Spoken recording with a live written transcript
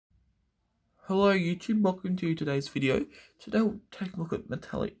Hello YouTube, welcome to today's video. Today we'll take a look at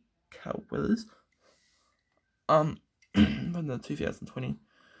metallic cow weathers from the 2020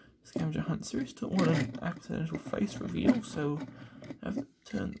 Scavenger Hunt series. Don't want an accidental face reveal, so I have to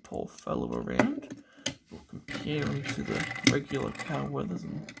turn the poor fellow around. We'll compare him to the regular cow weathers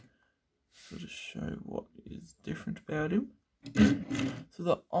and sort of show what is different about him. So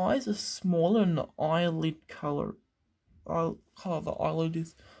the eyes are smaller and the eyelid colour of the eyelid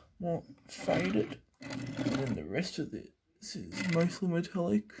is more faded, and then the rest of this is mostly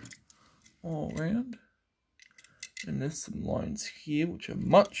metallic all around. And there's some lines here which are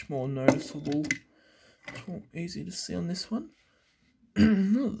much more noticeable. It's more easy to see on this one.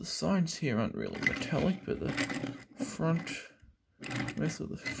 The sides here aren't really metallic, but the front, most of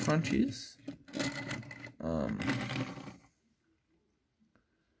the front is.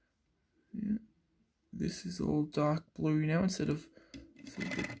 Yeah. This is all dark blue now instead of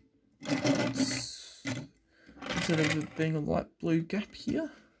it being a light blue gap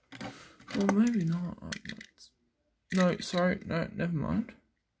here. Or maybe not. No, sorry, no, never mind.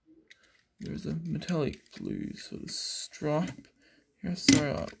 There's a metallic blue sort of stripe here. Sorry,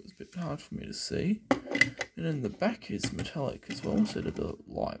 it was a bit hard for me to see. And then the back is metallic as well instead of the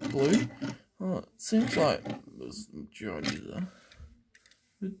light blue. Oh, it seems like there's the majority there.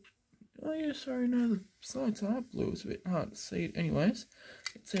 Oh yeah, sorry, no, the sides are blue. It's a bit hard to see it. Anyways,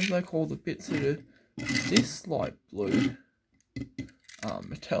 it seems like all the bits that are this light blue are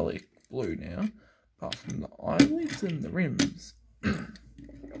metallic blue now, apart from the eyelids and the rims.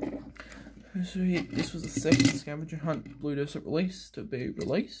 So this was the second Scavenger Hunt Blue Desert release to be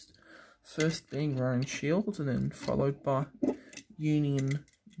released. First being Ryan Shields, and then followed by Union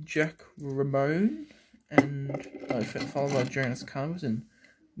Jack Ramone, and followed by Jonas Carvers and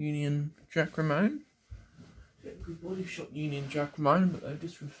Union Jack Ramone. Yeah, good body shot Union Jack Ramone, but they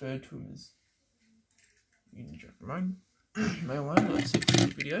just referred to him as Union Jack Ramone. Anyway, that's it for the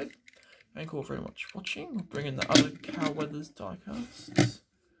video. Thank you all very much for watching. I'll bring in the other cow weathers diecasts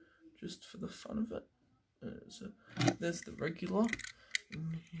just for the fun of it. So there's the regular,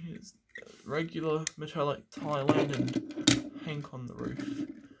 and here's the regular metallic Thailand and Hank on the roof.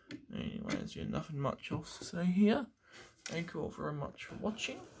 Anyways, yeah, nothing much else to say here. Thank you all very much for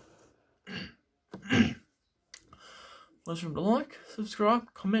watching. Please remember to like,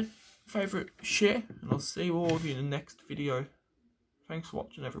 subscribe, comment, favourite, share, and I'll see you all of you in the next video. Thanks for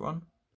watching, everyone.